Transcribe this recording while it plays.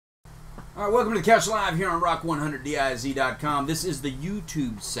All right, welcome to the Couch Live here on Rock100DIZ.com. This is the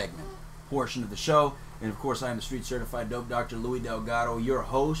YouTube segment portion of the show. And, of course, I am the street-certified dope doctor, Lui Delgado, your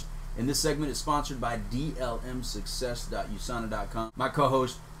host. And this segment is sponsored by DLMSuccess.usana.com. My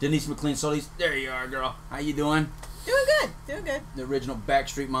co-host, Denise McLean Solis. There you are, girl. How you doing? Doing good. Doing good. The original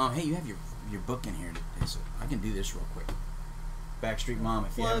Backstreet Mom. Hey, you have your book in here today, so I can do this real quick. Backstreet Mom,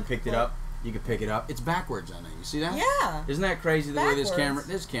 if you haven't picked it up, you can pick it up. It's backwards on it. You see that? Yeah. Isn't that crazy the way this camera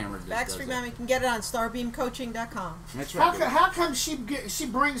just Backstreet Mom, you can get it on starbeamcoaching.com. That's right. How come she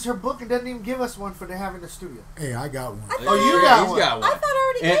brings her book and doesn't even give us one for to have in the studio? Hey, I got one. Oh, you got one. I thought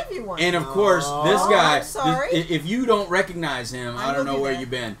I already gave you one. And of course, this guy, I'm sorry. if you don't recognize him, I don't know where you've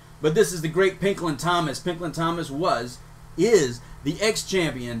been. But this is the great Pinklon Thomas. Pinklon Thomas is the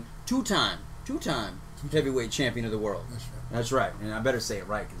ex-champion, two-time heavyweight champion of the world. That's right. That's right. And I better say it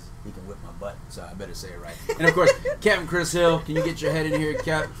right because he can whip my butt, so I better say it right. And of course, Capn Chris Hill. Can you get your head in here,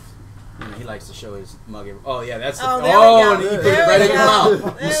 Cap? You know, he likes to show his mug. Oh yeah, that's the. And he put it right in your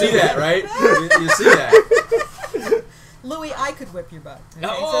mouth. You see that, right? You see that? Louis, I could whip your butt. Okay?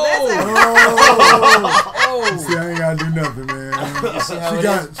 Oh! See, I ain't gotta do nothing, man.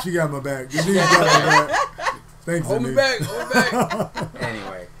 She got my back. Denise got my back. Thanks, Hold me back.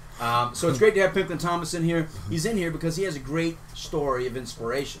 Anyway. So it's great to have Pinklon Thomas in here. He's in here because he has a great story of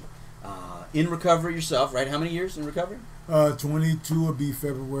inspiration. In recovery yourself, right? How many years in recovery? 22 will be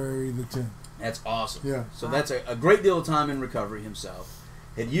February the 10th. That's awesome. Yeah. So that's a great deal of time in recovery himself.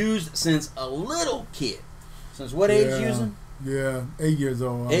 Had used since a little kid. Since what age using? Yeah, 8 years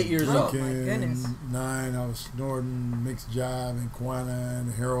old. 8 years old. Oh, my goodness. 9, I was snorting mixed jive and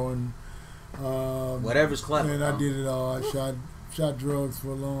quinine, heroin. Whatever's clever. And I did it all. I shot drugs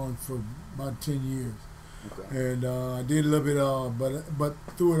for about 10 years. Okay. And I did a little bit of all, but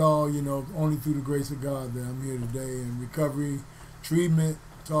through it all, you know, only through the grace of God that I'm here today. And recovery, treatment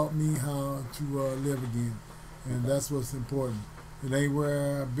taught me how to live again. And that's what's important. It ain't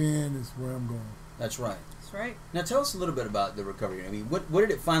where I've been, it's where I'm going. That's right. That's right. Now tell us a little bit about the recovery. I mean, what did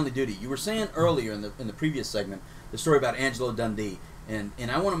it finally do to you? You were saying earlier in the previous segment the story about Angelo Dundee, and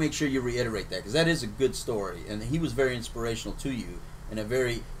I want to make sure you reiterate that because that is a good story, and he was very inspirational to you, and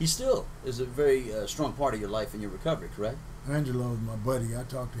he still is a very strong part of your life and your recovery. Correct? Angelo is my buddy. I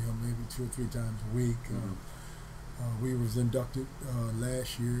talk to him maybe 2 or 3 times a week. We was inducted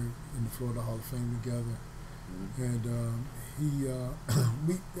last year in the Florida Hall of Fame together. And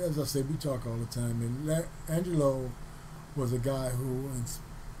we, as I said, we talk all the time. And Angelo was a guy who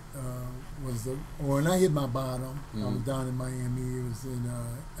when I hit my bottom, I was down in Miami. It was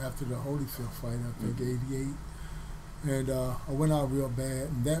after the Holyfield fight, I think, '88. And I went out real bad.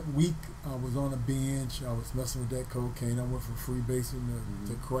 And that week, I was on a bench. I was messing with that cocaine. I went from freebasing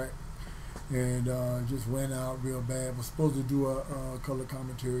to crack. And just went out real bad. Was supposed to do a color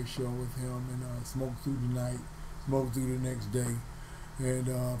commentary show with him and smoked through the night, smoked through the next day. And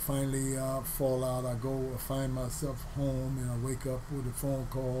finally fall out. I find myself home and I wake up with a phone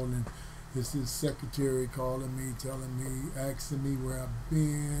call and it's his secretary calling me, telling me, asking me where I've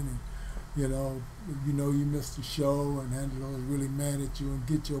been and you know you missed the show and Angelo is really mad at you and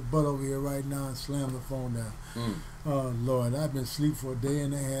get your butt over here right now and slam the phone down. Oh Lord, I've been asleep for a day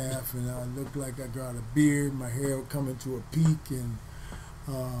and a half and I look like I got a beard, my hair coming to a peak and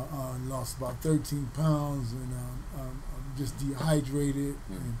I lost about 13 pounds and I'm just dehydrated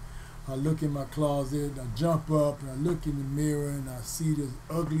and I look in my closet, I jump up and I look in the mirror and I see this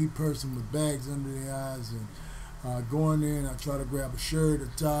ugly person with bags under their eyes and I go in there and I try to grab a shirt, a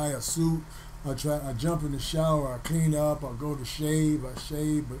tie, a suit. I jump in the shower, I clean up, I go to shave, I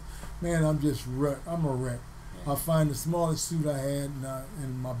shave, but man, I'm a wreck. I find the smallest suit I had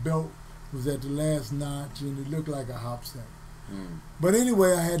and my belt was at the last notch and it looked like a hop sack. But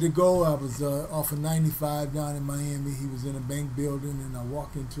anyway, I had to go. I was off of 95 down in Miami. He was in a bank building and I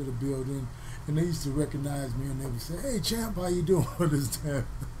walk into the building and they used to recognize me and they would say, "Hey champ, how you doing?" this time.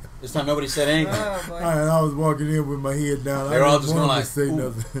 This time nobody said anything. Oh, boy. And I was walking in with my head down. They were all just going like, say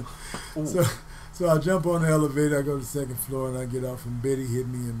nothing. So I jump on the elevator, I go to the second floor and I get off and Betty hit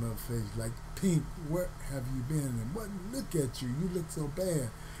me in my face like, "Pink, where have you been? And what? Look at you. You look so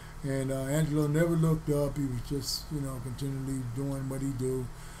bad." And Angelo never looked up. He was just, continually doing what he do.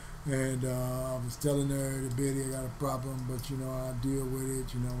 And I was telling her, Betty, I got a problem, but, I deal with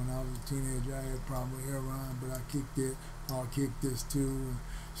it. When I was a teenager, I had a problem with heroin, but I kicked it. I'll kick this too. And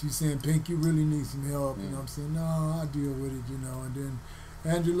she's saying, "Pink, you really need some help." And I'm saying, "No, I deal with it, And then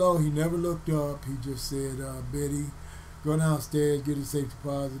Angelo, he never looked up. He just said, "Betty, go downstairs, get a safe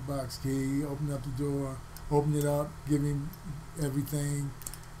deposit box key, open up the door, open it up, give him everything.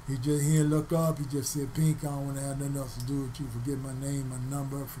 he didn't look up. He just said, "Pink, I don't want to have nothing else to do with you. Forget my name, my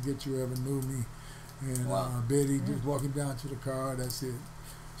number. Forget you ever knew me." And Betty just walking down to the car. That's it.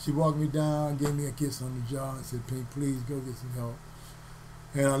 She walked me down, gave me a kiss on the jaw, and said, "Pink, please go get some help."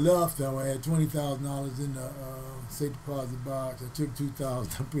 And I left. I had $20,000 in the safe deposit box. I took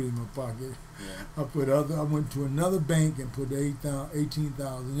 $2,000. I put it in my pocket. Yeah. I went to another bank and put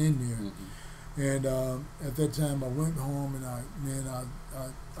 $18,000 in there. Mm-hmm. And at that time, I went home and I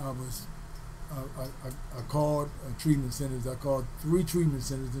called treatment centers. I called 3 treatment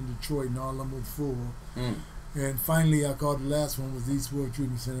centers in Detroit, and all of them were full. Mm. And finally, I called the last one was Eastwood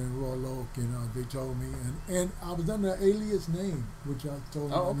Treatment Center in Royal Oak, and they told me, and I was under an alias name, which I told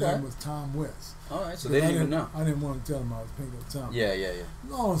them my name was Tom West. All right, so they didn't even know. I didn't want to tell them I was Pinko Tom. Yeah.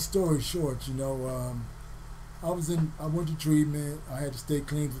 Long story short, I went to treatment. I had to stay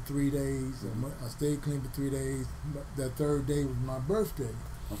clean for 3 days. Mm-hmm. I stayed clean for 3 days. That third day was my birthday.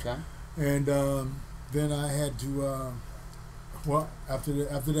 Okay. And then I had to, after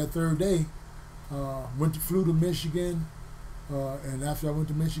that third day, flew to Michigan, and after I went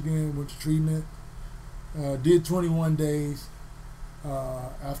to Michigan, went to treatment, did 21 days.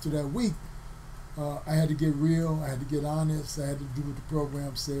 After that week, I had to get real, I had to get honest, I had to do what the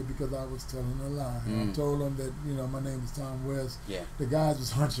program said because I was telling a lie. Mm. I told them that, my name is Tom West. Yeah. The guys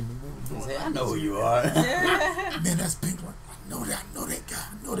was hunching me. I know who you are. Man, that's Pinklon. I know that guy.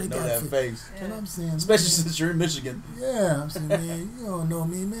 I know that face. Yeah. And I'm saying, especially since you're in Michigan. Yeah, I'm saying, man, you don't know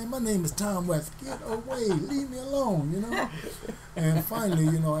me, man. My name is Tom West. Get away, leave me alone, And finally,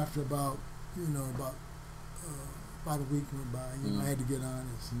 after about a week went by, I had to get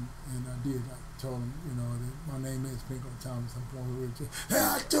honest, and I did. I told him, that my name is Pinklon Thomas. I'm from Richard. Hey,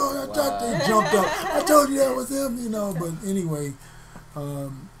 I thought they jumped up. I told you that was him, But anyway,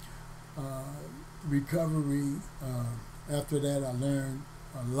 recovery. After that, I learned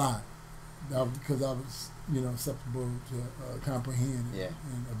a lot because I was, susceptible to comprehend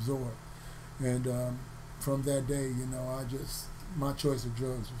and absorb. And from that day, my choice of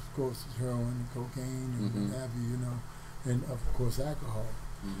drugs, of course, is heroin and cocaine and what have you, and of course alcohol.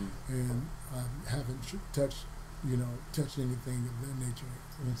 Mm-hmm. And I haven't touched anything of that nature.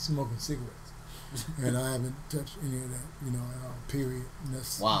 I mean, smoking cigarettes, and I haven't touched any of that, at all. Period. And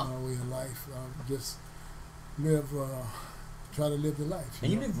that's my way of life. Just try to live the life.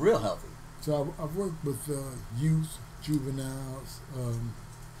 And you live real healthy. So I've worked with youth, juveniles.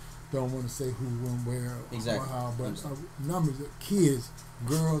 Don't want to say who, when, where, or how, but numbers of kids,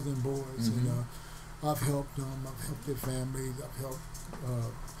 girls and boys. Mm-hmm. I've helped them. I've helped their families. I've helped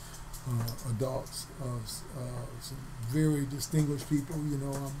adults, some very distinguished people.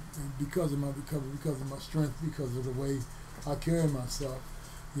 And because of my recovery, because of my strength, because of the way I carry myself,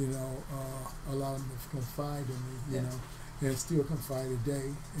 a lot of them have confided in me. And still confide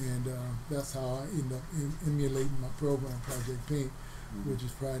today. And that's how I end up emulating my program, Project Pink. Which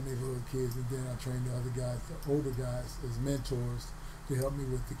is Pride Neighborhood Kids, and then I train the other guys, the older guys, as mentors to help me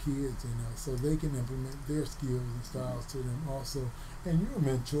with the kids, and so they can implement their skills and styles to them also. And you're a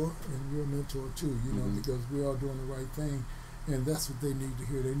mentor, and you're a mentor too, because we're all doing the right thing, and that's what they need to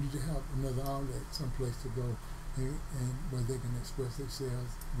hear. They need to have another outlet, someplace to go, and where they can express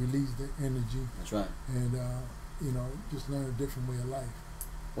themselves, release their energy. That's right. And just learn a different way of life.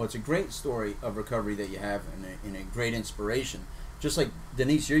 Well, it's a great story of recovery that you have, and a great inspiration. Just like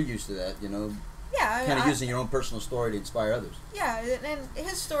Denise, you're used to that, Yeah, kind of using your own personal story to inspire others. Yeah, and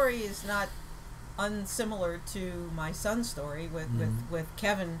his story is not unsimilar to my son's story with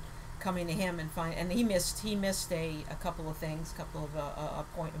Kevin coming to him and he missed a couple of things, couple of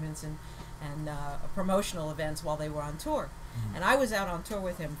appointments and promotional events while they were on tour, and I was out on tour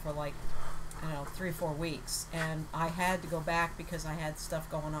with him for 3 or 4 weeks, and I had to go back because I had stuff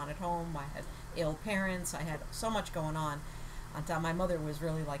going on at home. I had ill parents. I had so much going on. On top, my mother was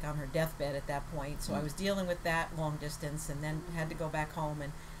really on her deathbed at that point, so I was dealing with that long distance, and then had to go back home.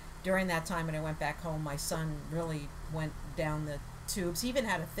 And during that time, when I went back home, my son really went down the tubes. He even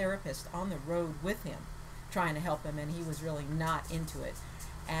had a therapist on the road with him, trying to help him, and he was really not into it.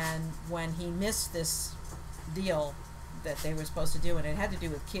 And when he missed this deal that they were supposed to do, and it had to do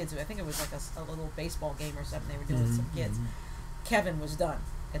with kids. I think it was a little baseball game or something they were doing with some kids. Kevin was done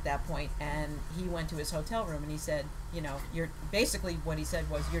at that point, and he went to his hotel room and he said, you're basically what he said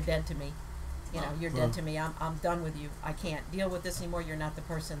was, you're dead to me. You're dead to me. I'm done with you. I can't deal with this anymore. You're not the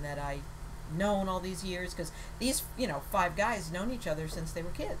person that I known all these years, because these 5 guys known each other since they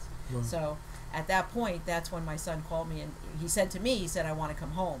were kids. So at that point, that's when my son called me, and he said to me, I want to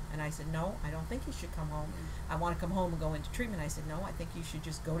come home. And I said, no, I don't think you should come home. I want to come home and go into treatment. I said, no, I think you should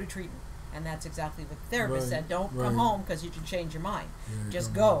just go to treatment. And that's exactly what the therapist Right, said. Don't right. come home because you can change your mind. Yeah,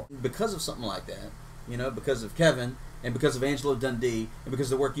 Just don't go. Because of something like that, you know, because of Kevin and because of Angelo Dundee and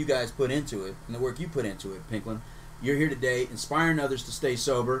because of the work you guys put into it and the work you put into it, Pinklon, you're here today inspiring others to stay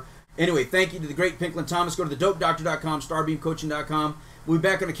sober. Anyway, thank you to the great Pinklon Thomas. Go to thedopedoctor.com, starbeamcoaching.com. We'll be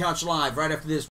back on the couch live right after this.